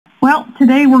Well,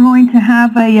 today we're going to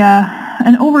have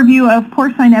an overview of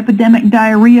porcine epidemic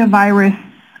diarrhea virus,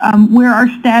 where our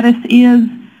status is,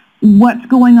 what's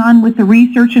going on with the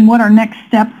research, and what our next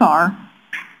steps are.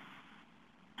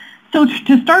 So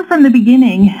to start from the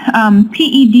beginning,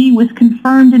 PED was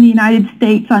confirmed in the United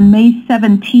States on May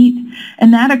 17th,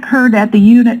 and that occurred at the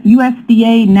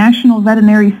USDA National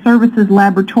Veterinary Services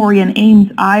Laboratory in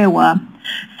Ames, Iowa.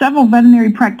 Several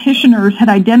veterinary practitioners had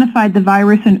identified the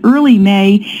virus in early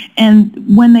May,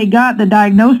 and when they got the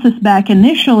diagnosis back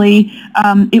initially,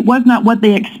 it was not what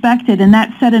they expected, and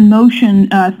that set in motion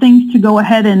things to go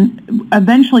ahead and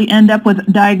eventually end up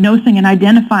with diagnosing and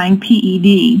identifying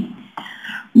PED.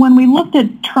 When we looked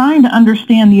at trying to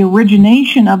understand the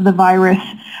origination of the virus,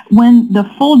 when the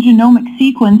full genomic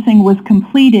sequencing was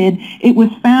completed, it was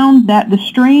found that the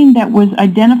strain that was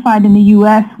identified in the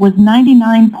U.S. was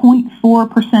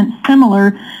 99.4%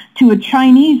 similar to a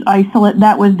Chinese isolate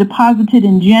that was deposited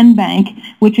in GenBank,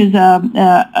 which is a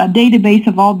database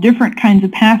of all different kinds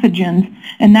of pathogens,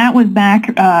 and that was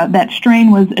back, that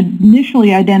strain was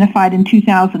initially identified in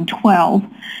 2012.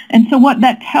 And so what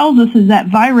that tells us is that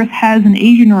virus has an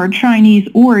Asian or a Chinese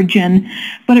origin,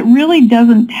 but it really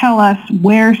doesn't tell us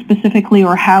where specifically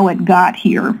or how it got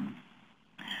here.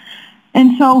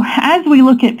 And so as we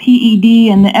look at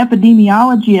PED and the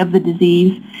epidemiology of the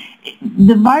disease,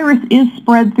 the virus is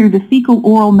spread through the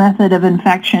fecal-oral method of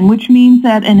infection, which means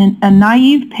that a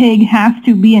naive pig has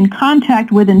to be in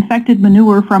contact with infected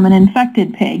manure from an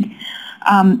infected pig.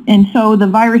 And so the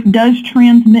virus does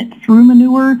transmit through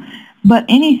manure, but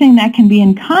anything that can be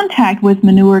in contact with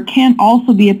manure can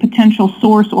also be a potential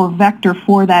source or vector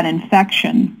for that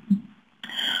infection.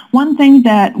 One thing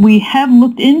that we have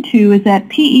looked into is that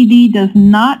PED does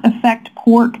not affect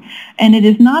pork, and it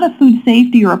is not a food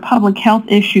safety or a public health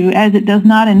issue as it does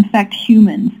not infect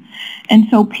humans. And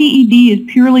so PED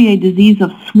is purely a disease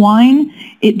of swine.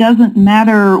 It doesn't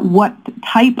matter what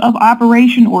type of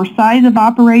operation or size of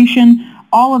operation.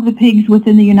 All of the pigs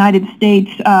within the United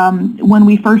States, when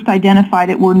we first identified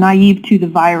it, were naive to the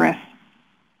virus.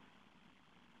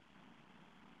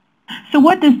 So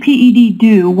what does PED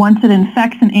do once it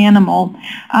infects an animal?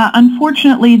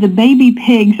 Unfortunately, the baby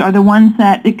pigs are the ones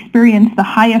that experience the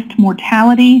highest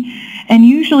mortality, and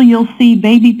usually you'll see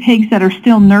baby pigs that are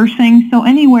still nursing, so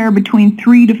anywhere between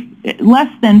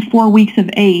less than 4 weeks of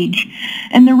age.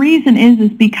 And the reason is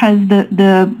because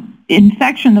the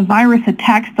infection, the virus,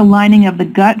 attacks the lining of the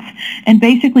guts and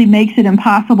basically makes it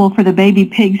impossible for the baby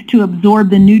pigs to absorb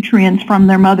the nutrients from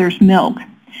their mother's milk.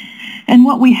 And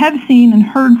what we have seen and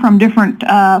heard from different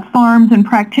farms and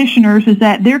practitioners is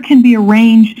that there can be a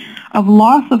range of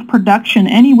loss of production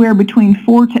anywhere between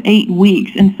 4 to 8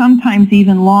 weeks, and sometimes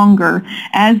even longer,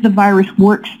 as the virus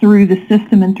works through the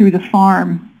system and through the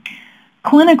farm.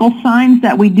 Clinical signs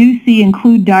that we do see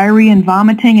include diarrhea and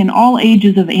vomiting in all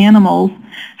ages of animals.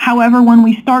 However, when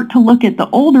we start to look at the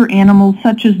older animals,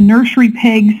 such as nursery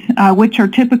pigs, which are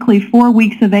typically 4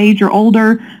 weeks of age or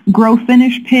older,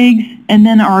 grow-finished pigs, and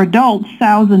then our adults,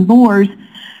 sows and boars,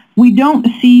 we don't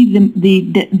see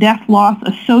the death loss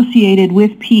associated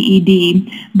with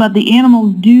PED, but the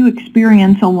animals do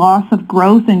experience a loss of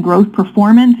growth and growth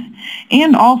performance,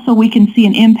 and also we can see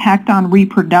an impact on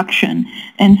reproduction.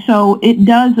 And so it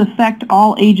does affect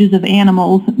all ages of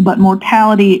animals, but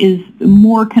mortality is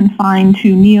more confined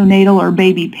to neonatal or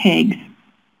baby pigs.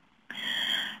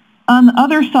 On the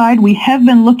other side, we have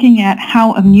been looking at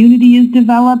how immunity is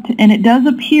developed, and it does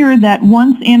appear that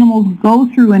once animals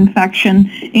go through infection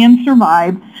and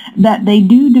survive, that they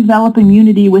do develop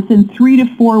immunity within 3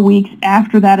 to 4 weeks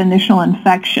after that initial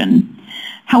infection.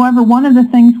 However, one of the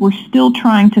things we're still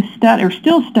trying to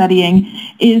studying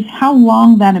is how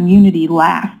long that immunity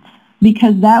lasts,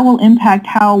 because that will impact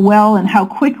how well and how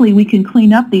quickly we can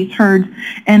clean up these herds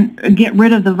and get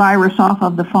rid of the virus off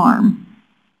of the farm.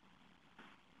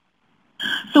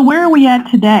 So where are we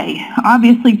at today?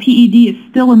 Obviously, PED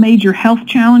is still a major health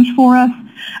challenge for us.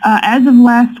 As of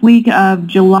last week of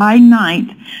July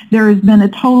 9th, there has been a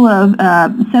total of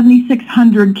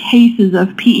 7,600 cases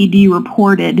of PED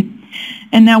reported.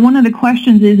 And now one of the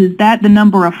questions is that the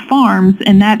number of farms?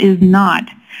 And that is not.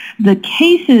 The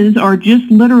cases are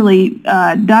just literally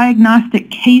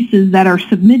diagnostic cases that are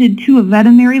submitted to a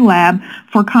veterinary lab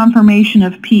for confirmation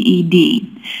of PED.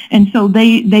 And so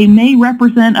they may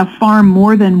represent a farm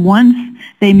more than once.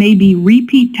 They may be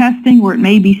repeat testing, or it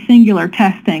may be singular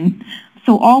testing.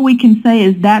 So all we can say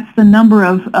is that's the number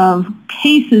of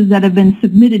cases that have been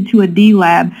submitted to a D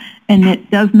lab, and it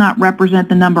does not represent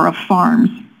the number of farms.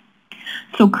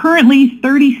 So currently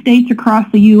 30 states across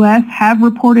the U.S. have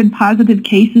reported positive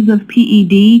cases of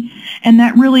PED, and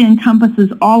that really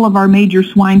encompasses all of our major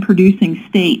swine-producing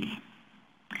states.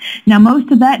 Now,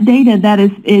 most of that data that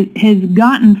has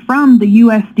gotten from the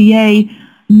USDA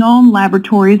NALM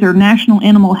laboratories, or National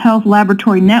Animal Health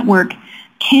Laboratory Network,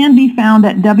 can be found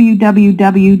at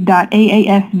www.aasv.org.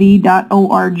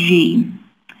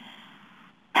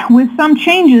 With some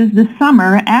changes this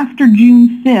summer, after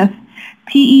June 5th,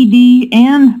 PED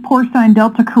and porcine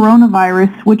delta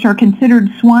coronavirus, which are considered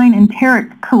swine enteric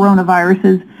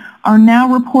coronaviruses, are now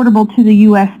reportable to the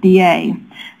USDA.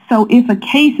 So if a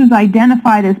case is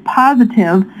identified as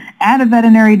positive at a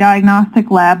veterinary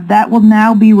diagnostic lab, that will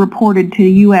now be reported to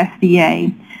the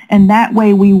USDA. And that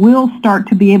way we will start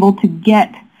to be able to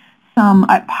get some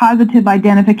positive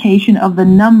identification of the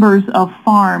numbers of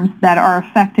farms that are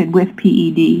affected with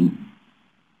PED.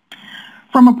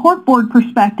 From a pork board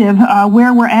perspective,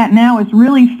 where we're at now is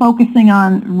really focusing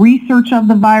on research of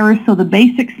the virus, so the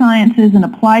basic sciences and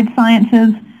applied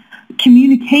sciences,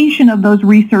 communication of those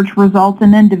research results,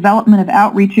 and then development of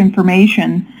outreach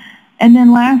information. And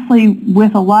then lastly,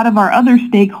 with a lot of our other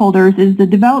stakeholders, is the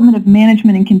development of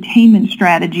management and containment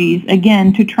strategies,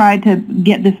 again, to try to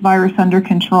get this virus under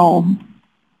control.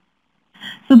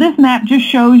 So this map just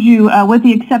shows you, with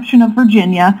the exception of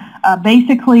Virginia,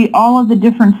 basically all of the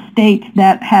different states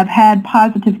that have had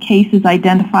positive cases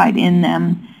identified in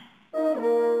them.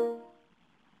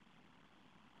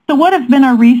 So what have been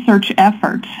our research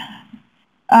efforts?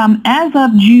 As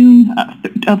of June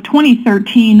of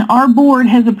 2013, our board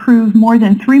has approved more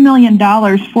than $3 million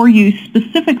for use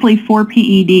specifically for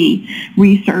PED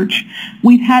research.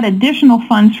 We've had additional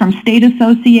funds from state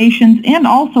associations and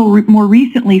also more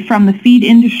recently from the feed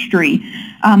industry.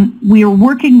 We are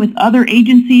working with other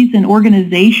agencies and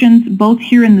organizations, both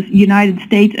here in the United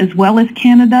States as well as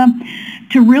Canada,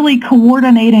 to really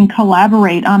coordinate and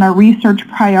collaborate on our research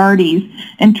priorities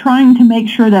and trying to make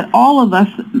sure that all of us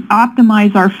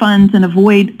optimize our funds and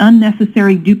avoid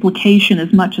unnecessary duplication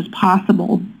as much as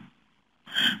possible.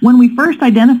 When we first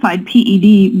identified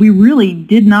PED, we really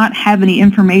did not have any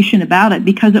information about it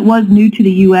because it was new to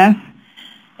the U.S.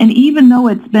 And even though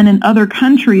it's been in other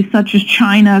countries such as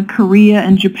China, Korea,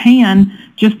 and Japan,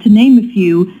 just to name a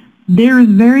few, there is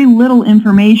very little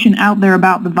information out there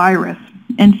about the virus.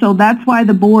 And so that's why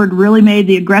the board really made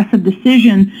the aggressive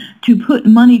decision to put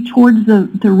money towards the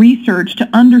research to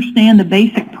understand the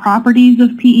basic properties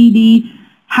of PED,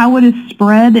 how it is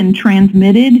spread and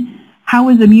transmitted, how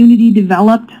is immunity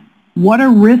developed, what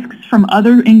are risks from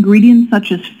other ingredients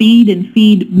such as feed and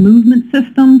feed movement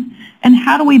systems, and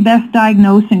how do we best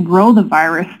diagnose and grow the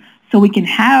virus so we can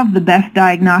have the best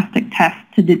diagnostic tests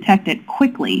to detect it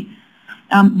quickly.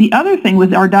 The other thing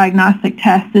with our diagnostic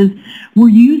tests is we're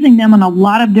using them on a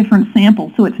lot of different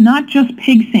samples. So it's not just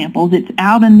pig samples, it's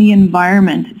out in the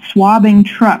environment, swabbing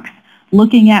trucks,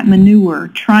 looking at manure,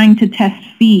 trying to test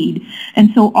feed.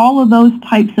 And so all of those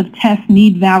types of tests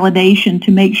need validation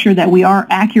to make sure that we are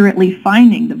accurately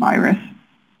finding the virus.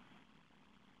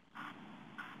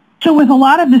 So with a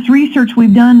lot of this research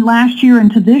we've done last year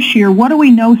into this year, what do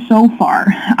we know so far?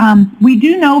 We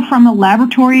do know from the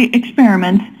laboratory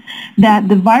experiments that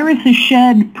the virus is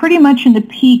shed pretty much into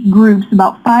peak groups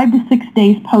about 5 to 6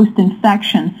 days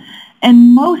post-infection,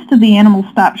 and most of the animals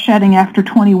stop shedding after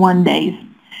 21 days.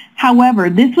 However,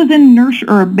 this was in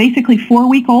basically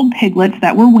 4-week-old piglets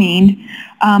that were weaned,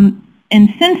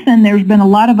 and since then there's been a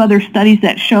lot of other studies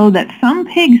that show that some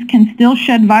pigs can still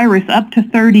shed virus up to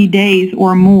 30 days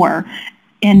or more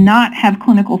and not have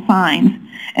clinical signs.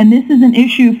 And this is an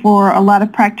issue for a lot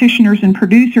of practitioners and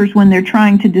producers when they're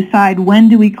trying to decide when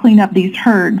do we clean up these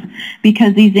herds,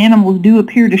 because these animals do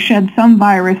appear to shed some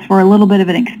virus for a little bit of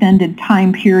an extended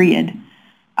time period.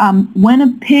 When a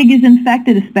pig is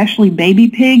infected, especially baby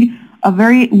pig, a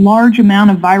very large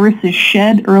amount of virus is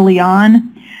shed early on.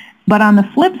 But on the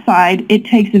flip side, it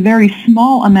takes a very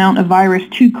small amount of virus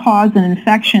to cause an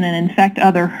infection and infect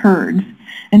other herds.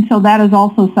 And so that is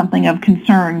also something of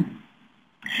concern.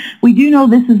 We do know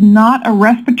this is not a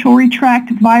respiratory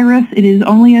tract virus. It is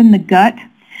only in the gut,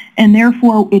 and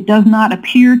therefore it does not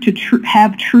appear to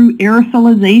have true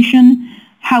aerosolization.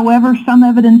 However, some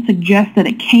evidence suggests that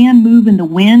it can move in the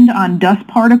wind on dust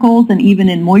particles and even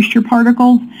in moisture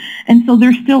particles. And so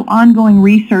there's still ongoing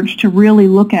research to really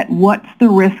look at what's the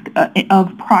risk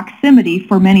of proximity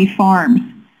for many farms.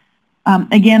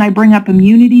 Again, I bring up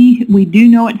immunity. We do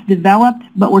know it's developed,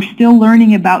 but we're still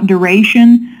learning about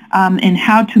duration and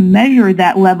how to measure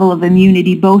that level of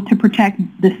immunity, both to protect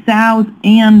the sows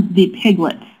and the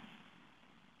piglets.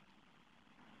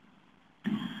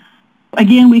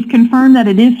 Again, we've confirmed that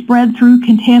it is spread through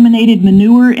contaminated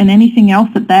manure and anything else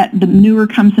that the manure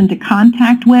comes into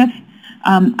contact with.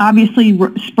 Obviously,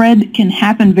 spread can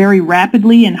happen very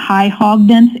rapidly in high hog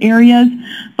dense areas,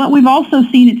 but we've also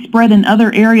seen it spread in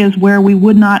other areas where we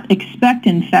would not expect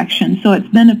infection, so it's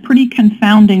been a pretty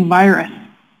confounding virus.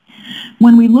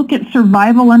 When we look at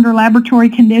survival under laboratory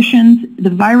conditions, the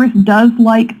virus does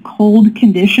like cold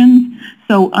conditions.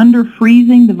 So under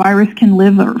freezing, the virus can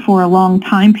live for a long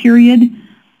time period.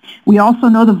 We also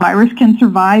know the virus can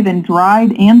survive in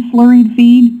dried and slurried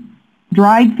feed.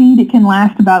 Dried feed, it can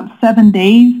last about 7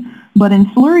 days, but in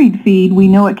slurried feed, we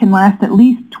know it can last at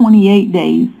least 28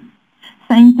 days.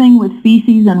 Same thing with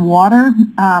feces and water.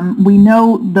 We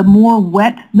know the more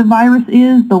wet the virus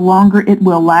is, the longer it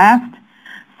will last.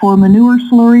 For manure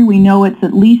slurry, we know it's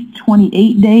at least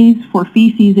 28 days. For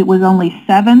feces, it was only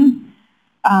 7.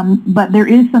 But there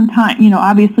is some time,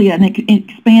 obviously an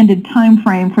expanded time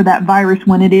frame for that virus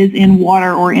when it is in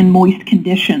water or in moist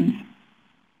conditions.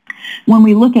 When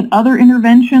we look at other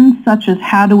interventions, such as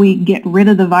how do we get rid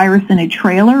of the virus in a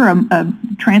trailer, a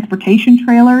transportation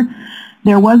trailer,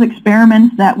 there was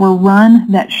experiments that were run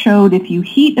that showed if you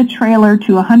heat a trailer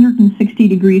to 160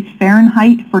 degrees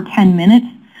Fahrenheit for 10 minutes,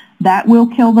 that will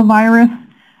kill the virus.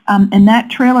 And that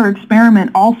trailer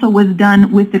experiment also was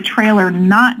done with the trailer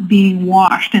not being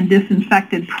washed and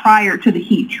disinfected prior to the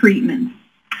heat treatment.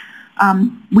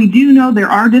 We do know there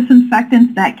are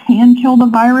disinfectants that can kill the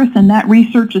virus, and that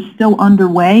research is still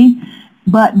underway,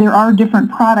 but there are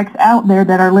different products out there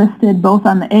that are listed both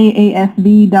on the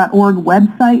aasv.org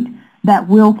website that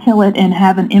will kill it and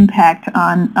have an impact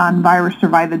on virus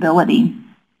survivability.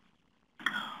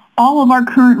 All of our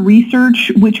current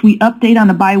research, which we update on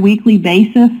a biweekly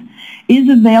basis, is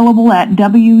available at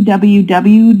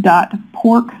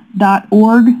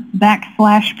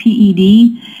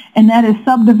www.pork.org/PED, and that is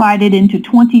subdivided into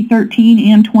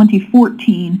 2013 and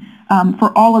 2014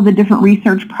 for all of the different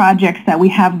research projects that we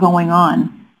have going on.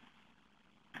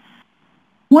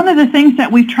 One of the things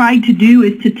that we've tried to do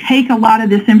is to take a lot of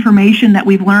this information that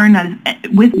we've learned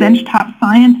with benchtop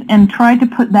science and try to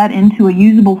put that into a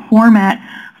usable format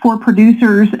for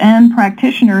producers and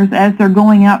practitioners as they're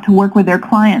going out to work with their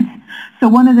clients. So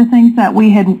one of the things that we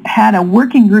had a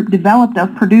working group developed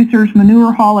of producers,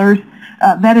 manure haulers,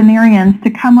 veterinarians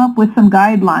to come up with some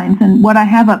guidelines. And what I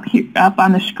have up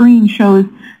on the screen shows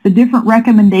the different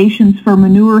recommendations for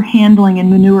manure handling and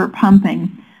manure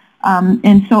pumping.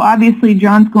 And so obviously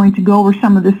John's going to go over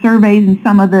some of the surveys and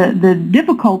some of the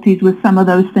difficulties with some of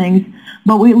those things,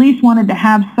 but we at least wanted to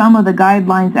have some of the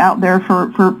guidelines out there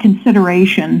for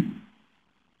consideration.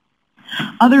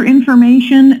 Other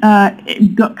information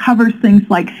covers things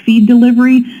like feed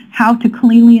delivery, how to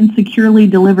cleanly and securely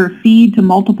deliver feed to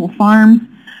multiple farms,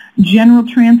 general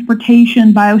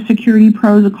transportation, biosecurity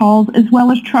protocols, as well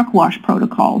as truck wash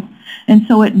protocols. And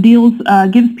so it gives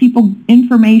people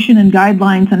information and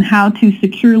guidelines on how to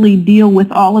securely deal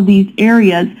with all of these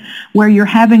areas where you're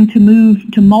having to move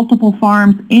to multiple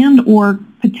farms and or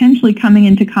potentially coming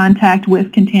into contact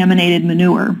with contaminated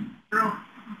manure.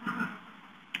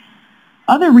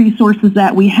 Other resources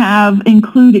that we have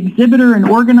include exhibitor and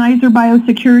organizer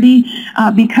biosecurity.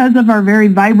 Because of our very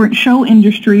vibrant show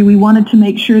industry, we wanted to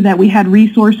make sure that we had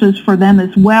resources for them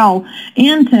as well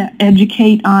and to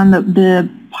educate on the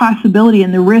possibility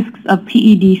and the risks of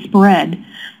PED spread.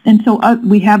 And so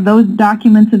we have those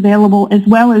documents available as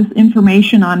well as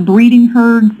information on breeding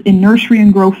herds in nursery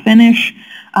and grow finish.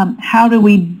 How do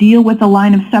we deal with a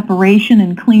line of separation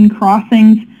and clean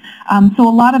crossings? So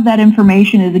a lot of that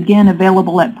information is again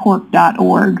available at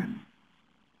pork.org.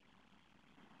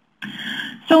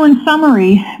 So in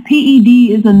summary,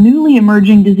 PED is a newly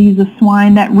emerging disease of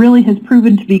swine that really has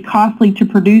proven to be costly to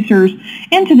producers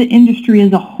and to the industry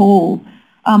as a whole.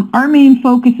 Our main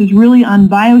focus is really on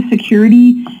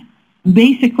biosecurity,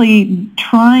 basically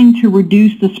trying to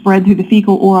reduce the spread through the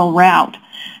fecal-oral route.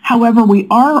 However, we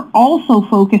are also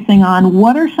focusing on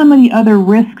what are some of the other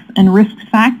risks and risk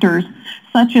factors,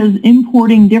 such as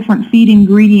importing different feed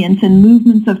ingredients and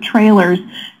movements of trailers,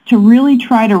 to really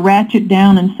try to ratchet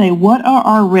down and say what are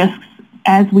our risks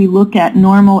as we look at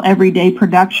normal everyday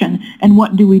production and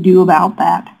what do we do about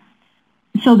that.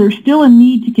 So there's still a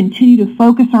need to continue to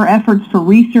focus our efforts for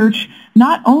research,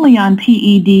 not only on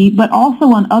PED, but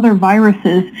also on other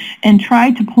viruses, and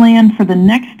try to plan for the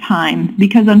next time,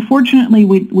 because unfortunately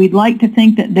we'd like to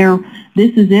think that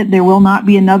this is it, there will not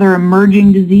be another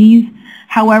emerging disease.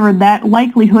 However, that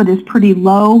likelihood is pretty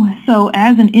low, so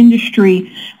as an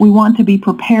industry, we want to be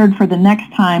prepared for the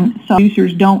next time so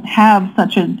producers don't have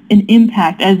such an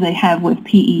impact as they have with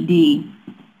PED.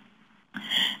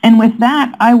 And with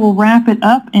that, I will wrap it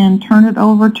up and turn it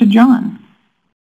over to John.